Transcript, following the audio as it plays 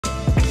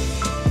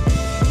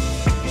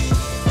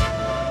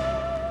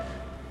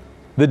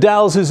The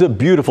Dalles is a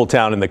beautiful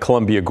town in the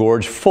Columbia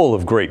Gorge full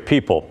of great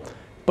people,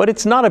 but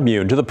it's not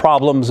immune to the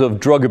problems of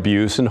drug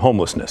abuse and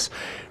homelessness.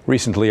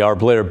 Recently, our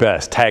Blair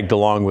Best tagged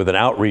along with an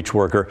outreach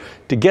worker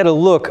to get a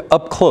look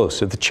up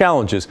close at the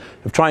challenges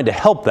of trying to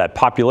help that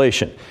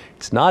population.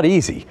 It's not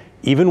easy,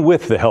 even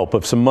with the help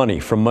of some money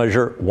from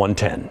Measure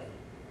 110.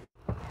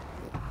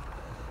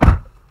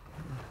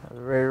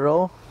 Ready to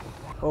roll?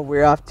 Well,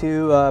 we're off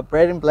to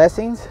Bread and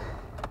Blessings.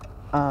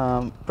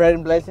 Bread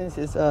and Blessings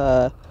is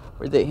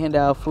where they hand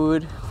out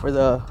food for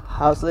the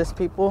houseless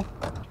people.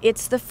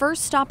 It's the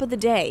first stop of the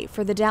day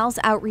for the Dalles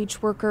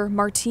outreach worker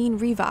Martin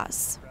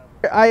Rivas.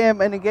 I am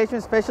an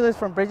engagement specialist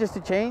from Bridges to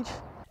Change.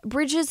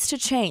 Bridges to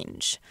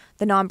Change,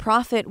 the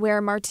nonprofit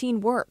where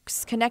Martin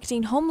works,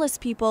 connecting homeless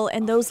people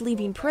and those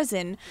leaving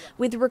prison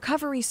with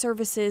recovery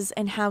services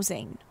and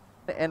housing.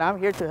 And I'm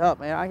here to help,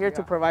 man. I'm here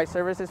to provide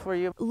services for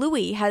you.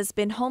 Louis has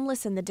been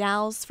homeless in the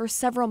Dalles for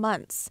several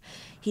months.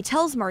 He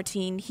tells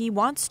Martin he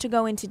wants to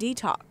go into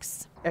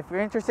detox. If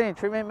you're interested in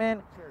treatment,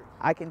 man,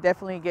 I can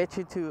definitely get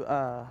you to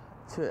a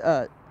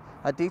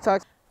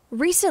detox.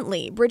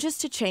 Recently, Bridges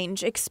to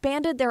Change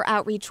expanded their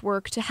outreach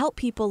work to help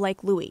people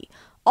like Louis,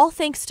 all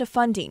thanks to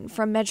funding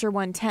from Measure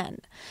 110.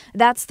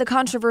 That's the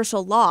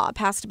controversial law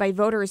passed by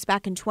voters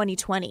back in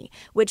 2020,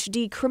 which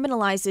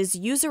decriminalizes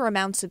user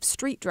amounts of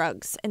street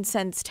drugs and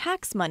sends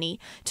tax money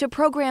to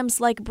programs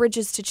like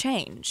Bridges to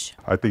Change.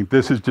 I think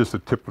this is just the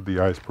tip of the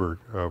iceberg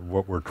of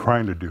what we're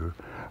trying to do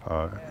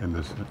in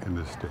this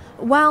state.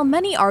 While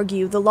many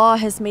argue the law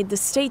has made the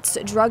state's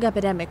drug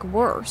epidemic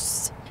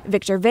worse,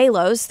 Victor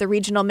Velos, the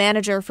regional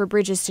manager for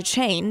Bridges to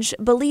Change,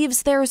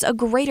 believes there's a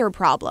greater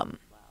problem.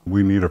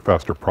 We need a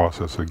faster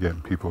process of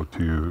getting people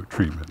to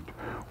treatment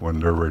when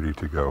they're ready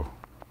to go.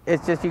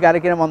 It's just you got to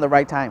get him on the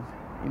right time.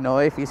 You know,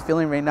 if he's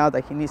feeling right now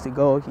that he needs to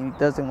go, he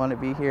doesn't want to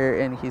be here,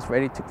 and he's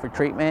ready for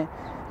treatment,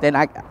 then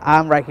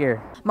I'm right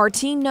here.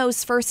 Martin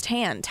knows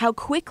firsthand how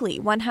quickly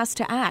one has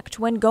to act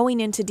when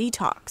going into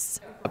detox.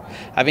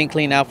 I've been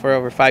clean out for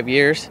over 5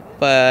 years,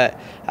 but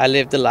I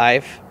lived the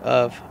life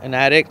of an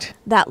addict.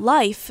 That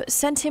life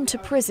sent him to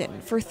prison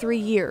for 3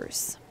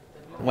 years.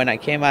 When I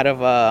came out of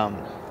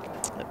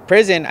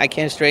prison, I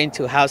came straight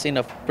into housing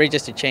of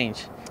Bridges to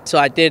Change. So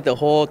I did the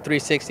whole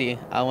 360.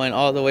 I went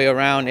all the way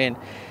around, and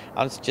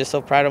I was just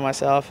so proud of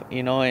myself,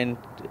 you know, and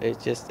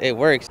it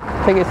works.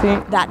 Take a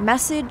seat. That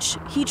message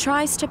he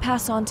tries to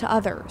pass on to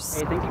others.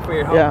 Hey, thank you for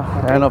your help.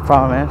 Yeah, no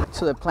problem, man.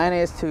 So the plan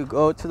is to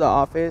go to the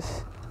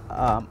office.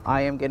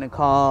 I am going to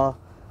call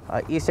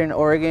Eastern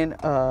Oregon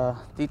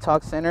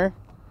Detox Center,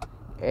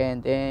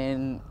 and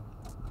then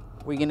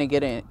we're going to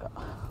get an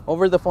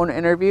over-the-phone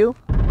interview.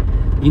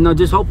 You know,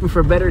 just hoping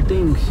for better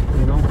things,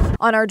 you know.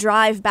 On our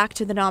drive back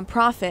to the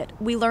nonprofit,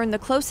 we learn the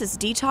closest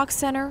detox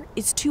center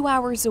is 2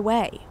 hours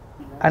away.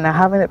 And I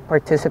have a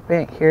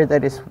participant here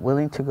that is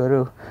willing to go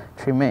to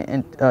treatment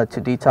and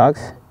to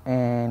detox,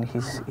 and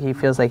he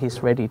feels like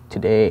he's ready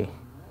today.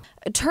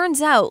 It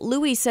turns out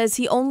Louis says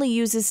he only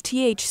uses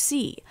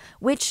THC,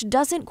 which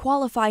doesn't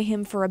qualify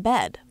him for a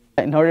bed.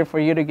 In order for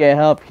you to get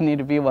help, you need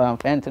to be on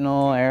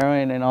fentanyl,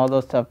 heroin, and all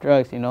those tough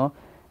drugs, you know.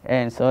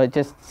 And so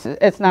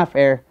it's not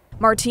fair.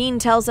 Martin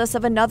tells us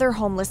of another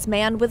homeless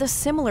man with a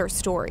similar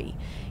story.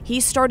 He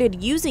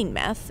started using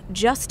meth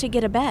just to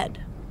get a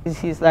bed.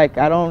 He's like,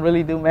 I don't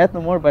really do meth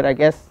no more, but I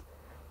guess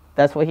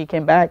that's what he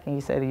came back and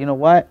he said, you know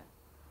what?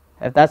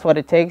 If that's what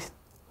it takes,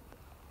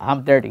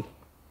 I'm dirty.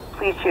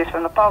 Please choose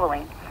from the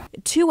following.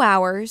 2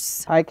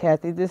 hours. Hi,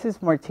 Kathy. This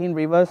is Martin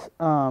Rivas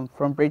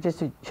from Bridges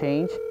to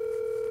Change.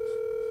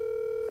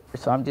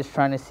 So I'm just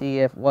trying to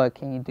see what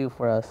can you do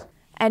for us.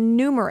 And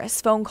numerous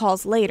phone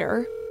calls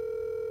later,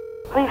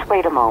 Please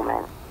wait a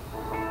moment.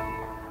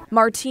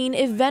 Martin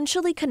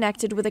eventually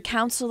connected with a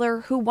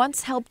counselor who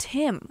once helped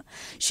him.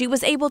 She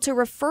was able to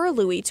refer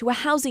Louis to a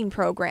housing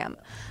program.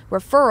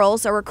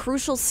 Referrals are a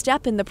crucial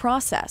step in the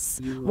process,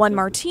 one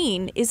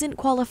Martin isn't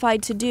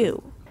qualified to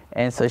do.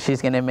 And so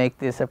she's going to make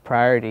this a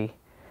priority.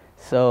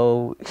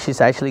 So she's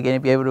actually going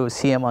to be able to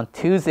see him on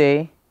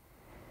Tuesday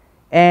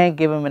and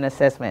give him an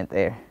assessment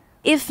there.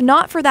 If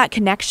not for that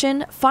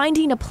connection,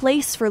 finding a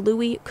place for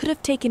Louis could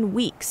have taken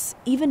weeks,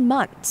 even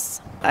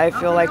months. I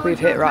feel like we've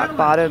hit rock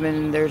bottom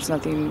and there's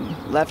nothing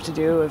left to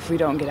do. If we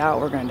don't get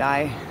out, we're going to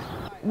die.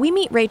 We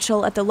meet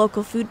Rachel at the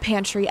local food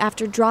pantry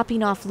after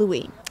dropping off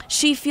Louis.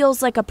 She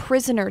feels like a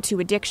prisoner to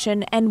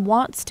addiction and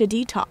wants to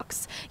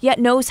detox, yet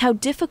knows how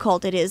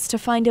difficult it is to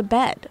find a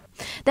bed.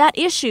 That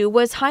issue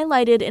was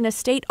highlighted in a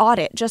state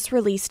audit just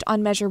released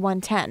on Measure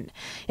 110.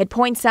 It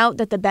points out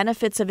that the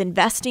benefits of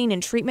investing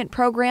in treatment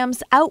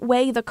programs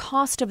outweigh the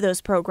cost of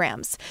those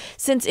programs,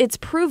 since it's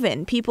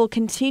proven people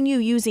continue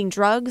using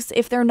drugs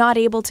if they're not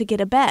able to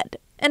get a bed.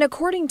 And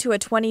according to a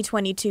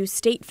 2022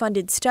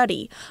 state-funded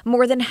study,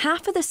 more than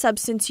half of the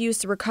substance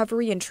use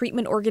recovery and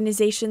treatment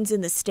organizations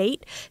in the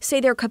state say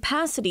their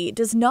capacity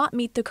does not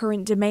meet the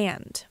current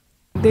demand.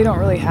 They don't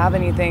really have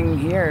anything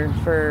here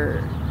for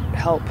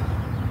help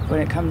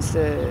when it comes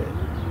to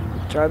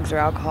drugs or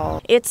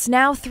alcohol. It's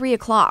now 3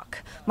 o'clock.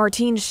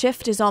 Martine's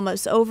shift is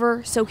almost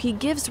over, so he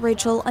gives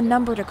Rachel a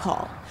number to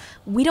call.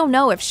 We don't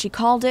know if she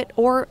called it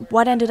or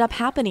what ended up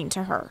happening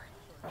to her.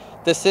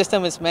 The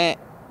system is meant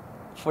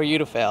for you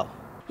to fail.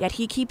 Yet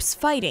he keeps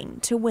fighting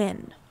to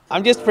win.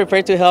 I'm just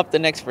prepared to help the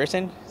next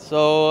person.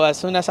 So as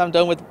soon as I'm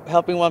done with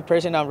helping one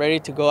person, I'm ready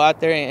to go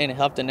out there and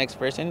help the next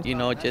person. You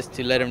know, just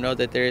to let them know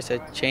that there is a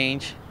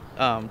change.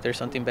 There's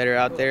something better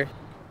out there.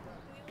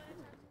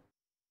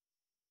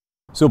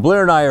 So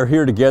Blair and I are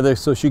here together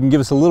so she can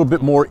give us a little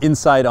bit more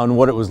insight on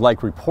what it was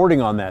like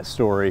reporting on that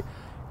story.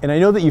 And I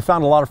know that you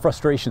found a lot of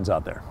frustrations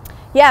out there.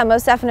 Yeah,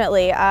 most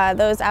definitely.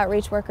 Those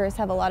outreach workers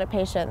have a lot of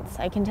patience,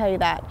 I can tell you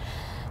that.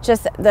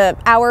 Just the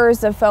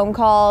hours of phone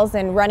calls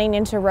and running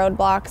into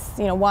roadblocks,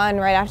 you know, one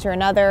right after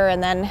another,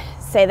 and then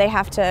say they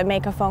have to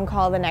make a phone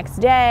call the next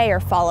day or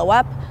follow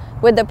up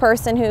with the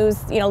person who's,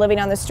 you know, living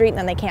on the street, and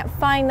then they can't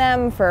find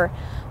them for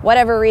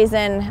whatever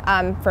reason.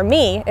 For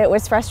me, it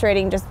was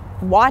frustrating just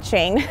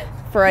watching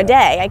for a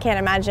day. I can't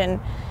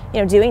imagine,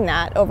 you know, doing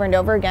that over and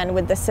over again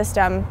with the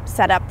system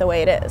set up the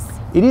way it is.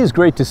 It is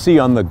great to see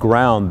on the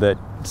ground that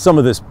some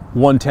of this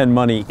 110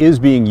 money is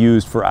being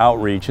used for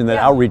outreach, and that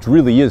outreach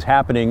really is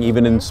happening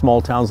even in small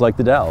towns like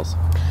the Dalles.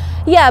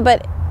 Yeah,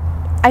 but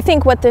I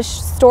think what this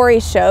story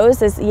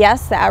shows is,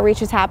 yes, the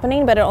outreach is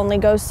happening, but it only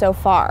goes so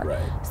far.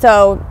 Right.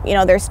 So, you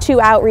know, there's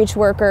 2 outreach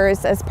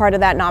workers as part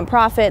of that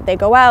nonprofit. They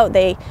go out,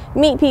 they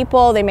meet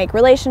people, they make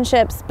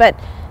relationships, but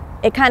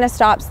it kind of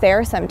stops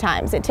there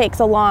sometimes. It takes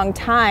a long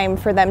time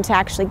for them to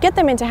actually get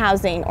them into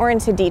housing or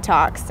into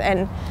detox.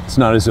 And it's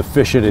not as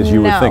efficient as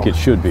you would think it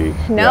should be.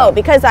 No,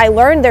 because I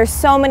learned there's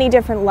so many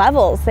different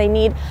levels. They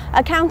need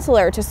a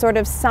counselor to sort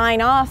of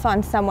sign off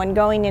on someone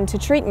going into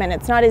treatment.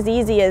 It's not as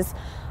easy as,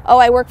 oh,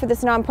 I work for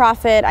this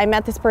nonprofit, I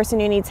met this person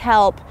who needs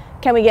help,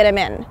 can we get him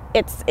in?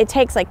 It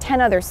takes like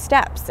 10 other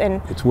steps.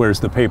 And it's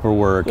where's the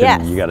paperwork, yes,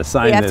 and you got to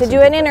sign this. We have to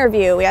do an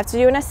interview, we have to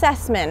do an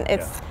assessment.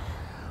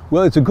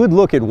 Well, it's a good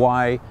look at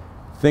why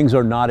things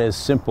are not as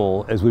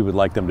simple as we would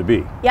like them to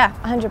be. Yeah,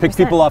 100%. Pick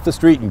people off the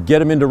street and get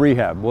them into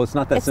rehab. Well, it's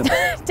not that simple.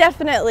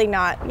 Definitely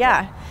not,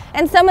 yeah.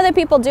 And some of the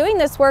people doing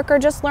this work are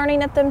just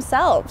learning it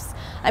themselves.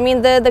 I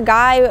mean, the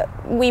guy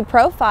we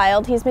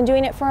profiled, he's been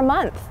doing it for a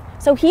month.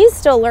 So he's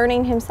still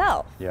learning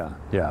himself. Yeah,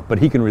 but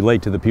he can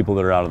relate to the people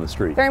that are out on the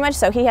street. Very much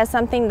so. He has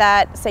something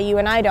that, say, you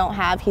and I don't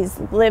have. He's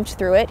lived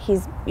through it.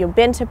 He's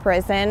been to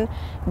prison,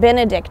 been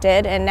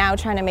addicted, and now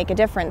trying to make a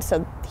difference.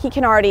 So he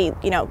can already,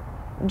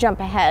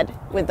 jump ahead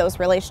with those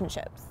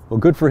relationships. Well,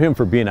 good for him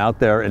for being out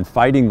there and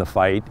fighting the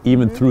fight,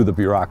 even through the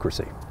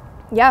bureaucracy.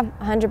 Yeah,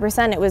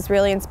 100%. It was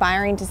really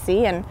inspiring to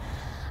see, and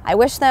I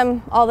wish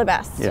them all the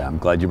best. Yeah, I'm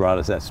glad you brought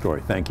us that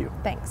story. Thank you.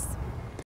 Thanks.